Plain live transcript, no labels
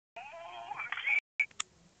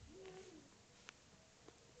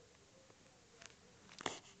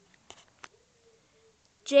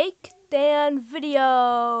JakeDan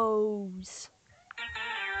videos.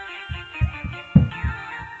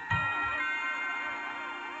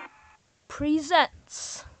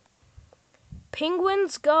 Presents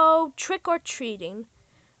Penguins Go Trick-or-Treating,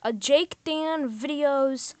 a JakeDan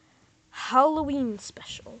videos Halloween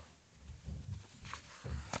special.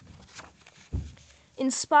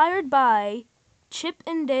 Inspired by Chip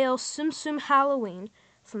and Dale Tsum Tsum Halloween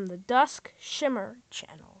from the Dusk Shimmer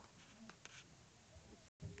channel.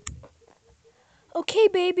 Okay,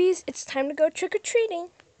 babies, it's time to go trick-or-treating.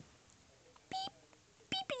 Beep,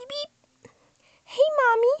 beep, beep, beep. Hey,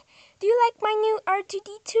 Mommy, do you like my new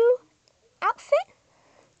R2-D2 outfit?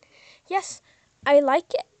 Yes, I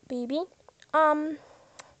like it, baby. Can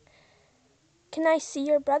I see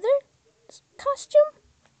your brother's costume?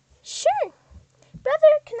 Sure.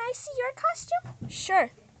 Brother, can I see your costume?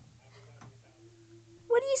 Sure.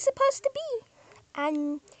 What are you supposed to be?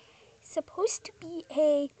 I'm supposed to be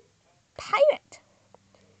a pirate.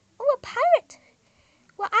 Oh, a pirate.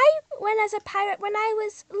 Well, I went as a pirate when I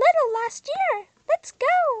was little last year. Let's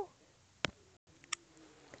go.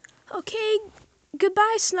 Okay,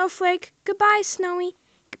 goodbye, Snowflake. Goodbye, Snowy.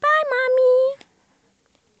 Goodbye, Mommy.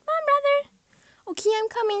 Come on, brother. Okay, I'm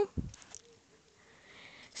coming.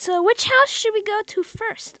 So, which house should we go to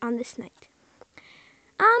first on this night?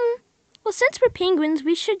 Well, since we're penguins,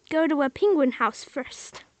 we should go to a penguin house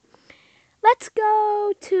first. Let's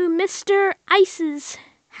go to Mr. Ice's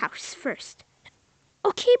house first.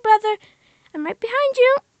 Okay, brother. I'm right behind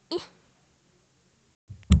you.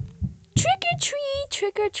 Trick or treat,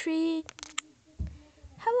 trick or treat.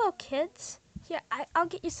 Hello, kids. Here, I'll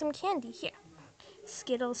get you some candy. Here.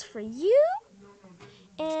 Skittles for you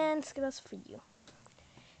and Skittles for you.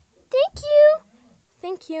 Thank you.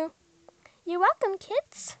 Thank you. You're welcome,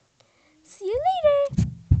 kids. See you later.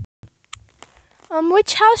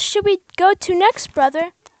 Which house should we go to next,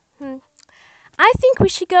 brother? I think we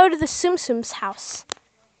should go to the Tsum Tsum's house.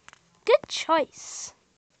 Good choice.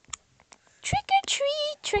 Trick or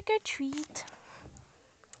treat, trick or treat.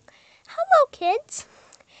 Hello, kids.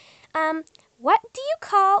 What do you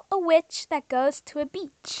call a witch that goes to a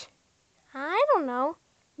beach? I don't know.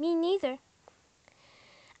 Me neither.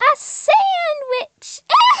 A sandwich!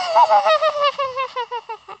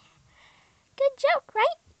 Good joke,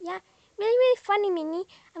 right? Yeah, really, really funny, Minnie.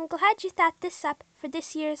 I'm glad you thought this up for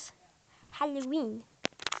this year's Halloween.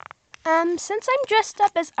 Since I'm dressed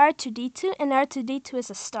up as R2-D2 and R2-D2 is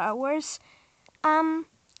a Star Wars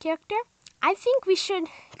character, I think we should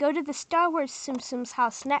go to the Star Wars Tsum Tsum's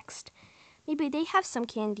house next. Maybe they have some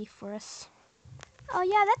candy for us. Oh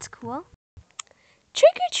yeah, that's cool.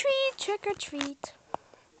 Trick or treat, trick or treat.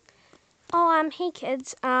 Oh, hey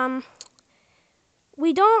kids.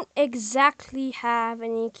 We don't exactly have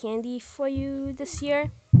any candy for you this year.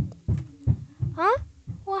 Huh?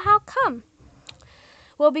 Well, how come?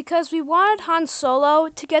 Well, because we wanted Han Solo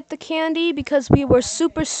to get the candy because we were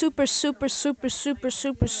super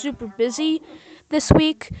busy this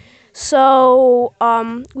week. So,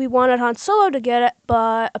 we wanted Han Solo to get it,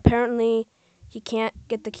 but apparently he can't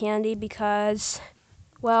get the candy because,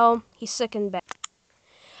 well, he's sick in bed.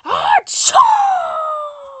 Achoo!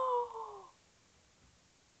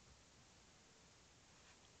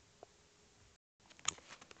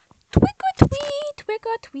 Twick or tweet, twick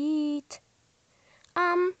or tweet.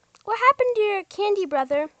 What happened to your candy,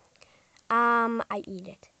 brother? I eat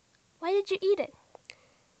it. Why did you eat it?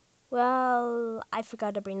 Well, I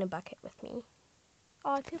forgot to bring a bucket with me.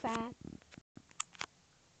 Oh, too bad.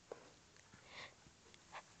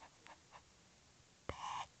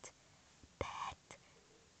 Pet, pet,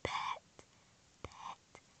 pet, pet,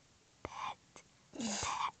 pet, pet,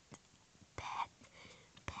 pet, pet,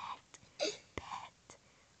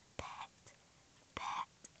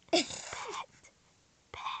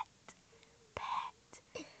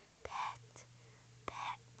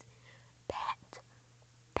 pet, pet,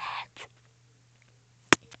 pet,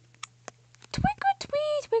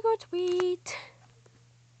 Twinkle tweet.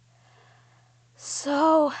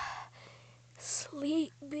 So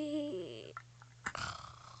sleepy.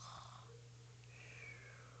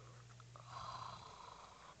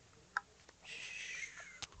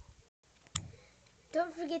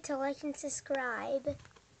 Don't forget to like and subscribe.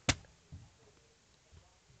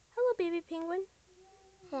 Hello, baby penguin.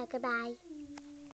 Yeah, goodbye.